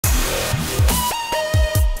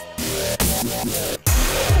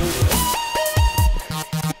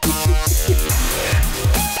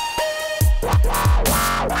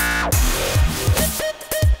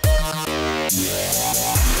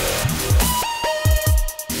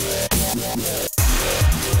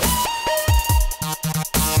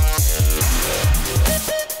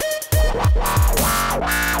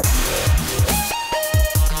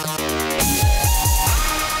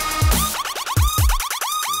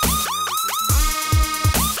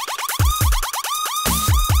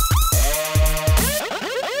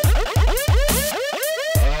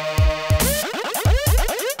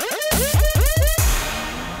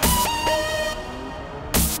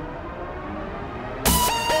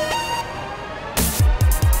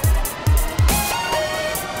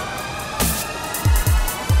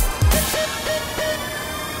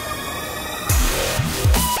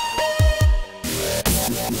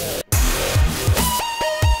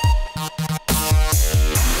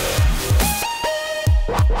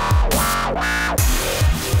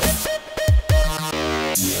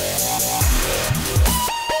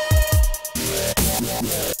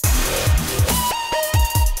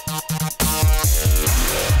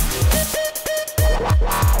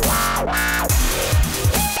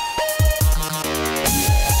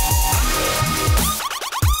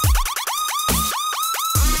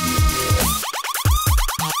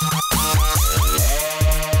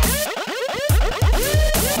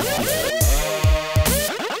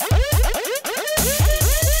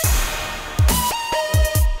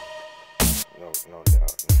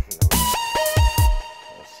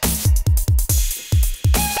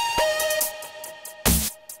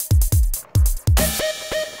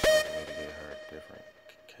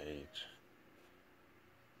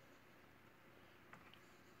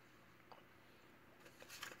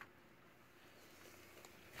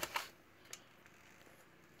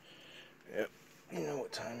You know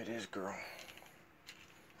what time it is, girl.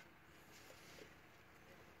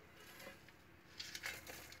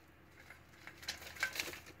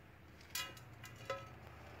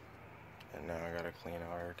 And now I gotta clean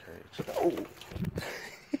out her cage. Oh!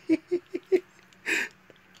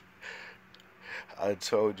 I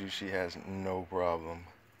told you she has no problem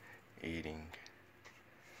eating.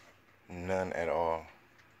 None at all.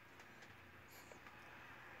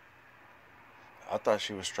 I thought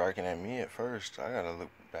she was striking at me at first. I gotta look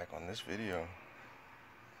back on this video.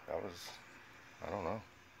 I don't know.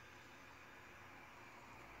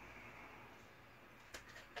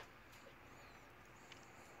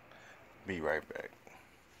 Be right back.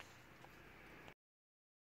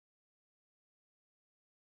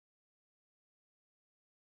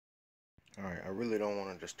 Alright, I really don't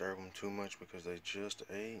want to disturb them too much because they just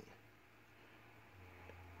ate.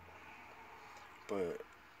 But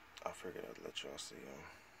I figured I'd let y'all see him.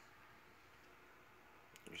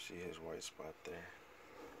 You see his white spot there.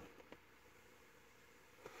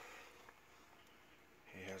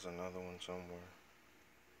 He has another one somewhere.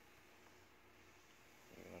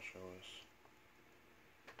 You gonna show us?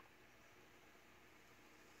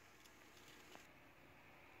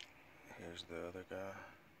 Here's the other guy.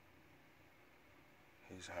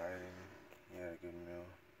 He's hiding. He had a good meal.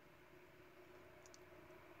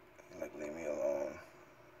 Like, leave me alone.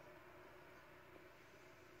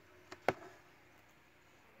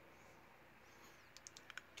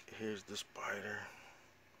 Here's the spider.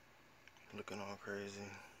 Looking all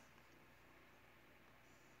crazy.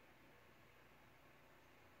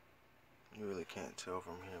 You really can't tell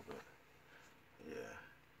from here, but yeah.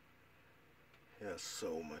 He has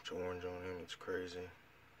so much orange on him, it's crazy.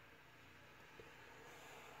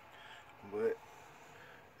 But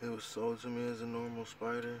it was sold to me as a normal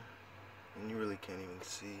spider, and you really can't even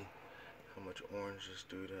see how much orange this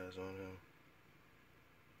dude has on him.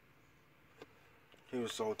 He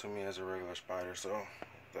was sold to me as a regular spider, so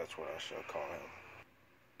that's what I shall call him.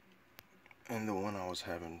 And the one I was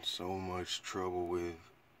having so much trouble with,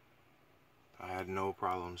 I had no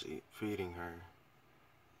problems feeding her.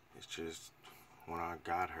 It's just when I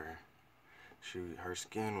got her, her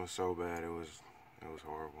skin was so bad, it was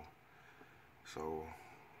horrible. So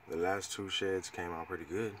the last two sheds came out pretty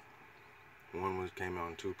good. One came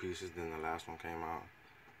out in 2 pieces, then the last one came out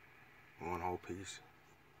 1 whole piece.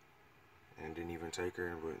 And didn't even take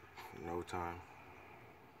her but no time.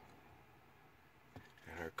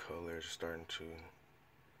 And her color is starting to,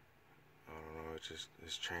 I don't know,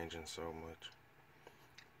 it's changing so much.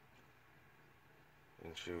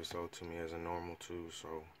 And she was sold to me as a normal too,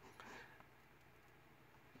 so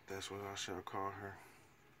that's what I shall call her,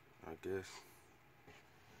 I guess.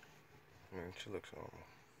 I mean, she looks normal.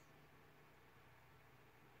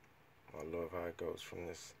 I love how it goes from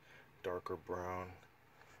this darker brown,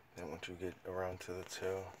 then once you get around to the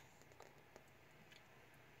tail,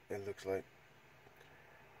 it looks like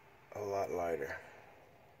a lot lighter.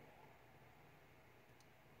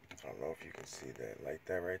 I don't know if you can see that, like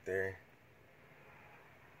that right there.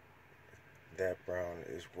 That brown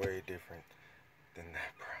is way different than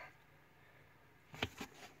that brown.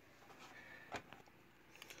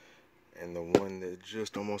 And the one that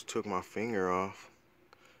just almost took my finger off,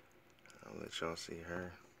 I'll let y'all see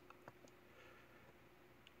her.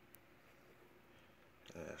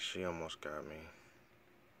 Yeah, she almost got me.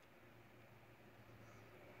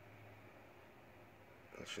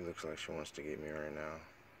 And she looks like she wants to get me right now.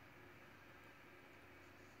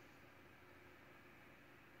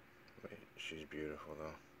 But she's beautiful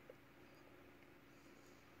though.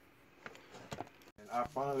 And I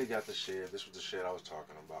finally got the shed. This was the shed I was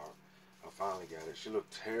talking about. I finally got it. She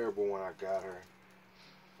looked terrible when I got her.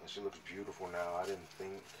 And she looks beautiful now. I didn't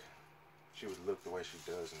think she would look the way she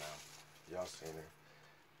does now. Y'all seen her.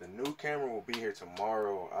 The new camera will be here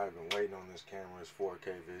tomorrow. I've been waiting on this camera. It's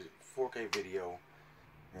 4K video.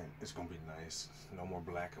 And it's going to be nice. No more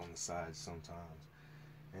black on the sides sometimes.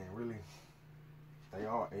 And really, they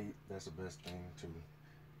all ate. That's the best thing too.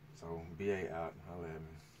 So, BA out. Holla at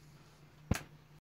me.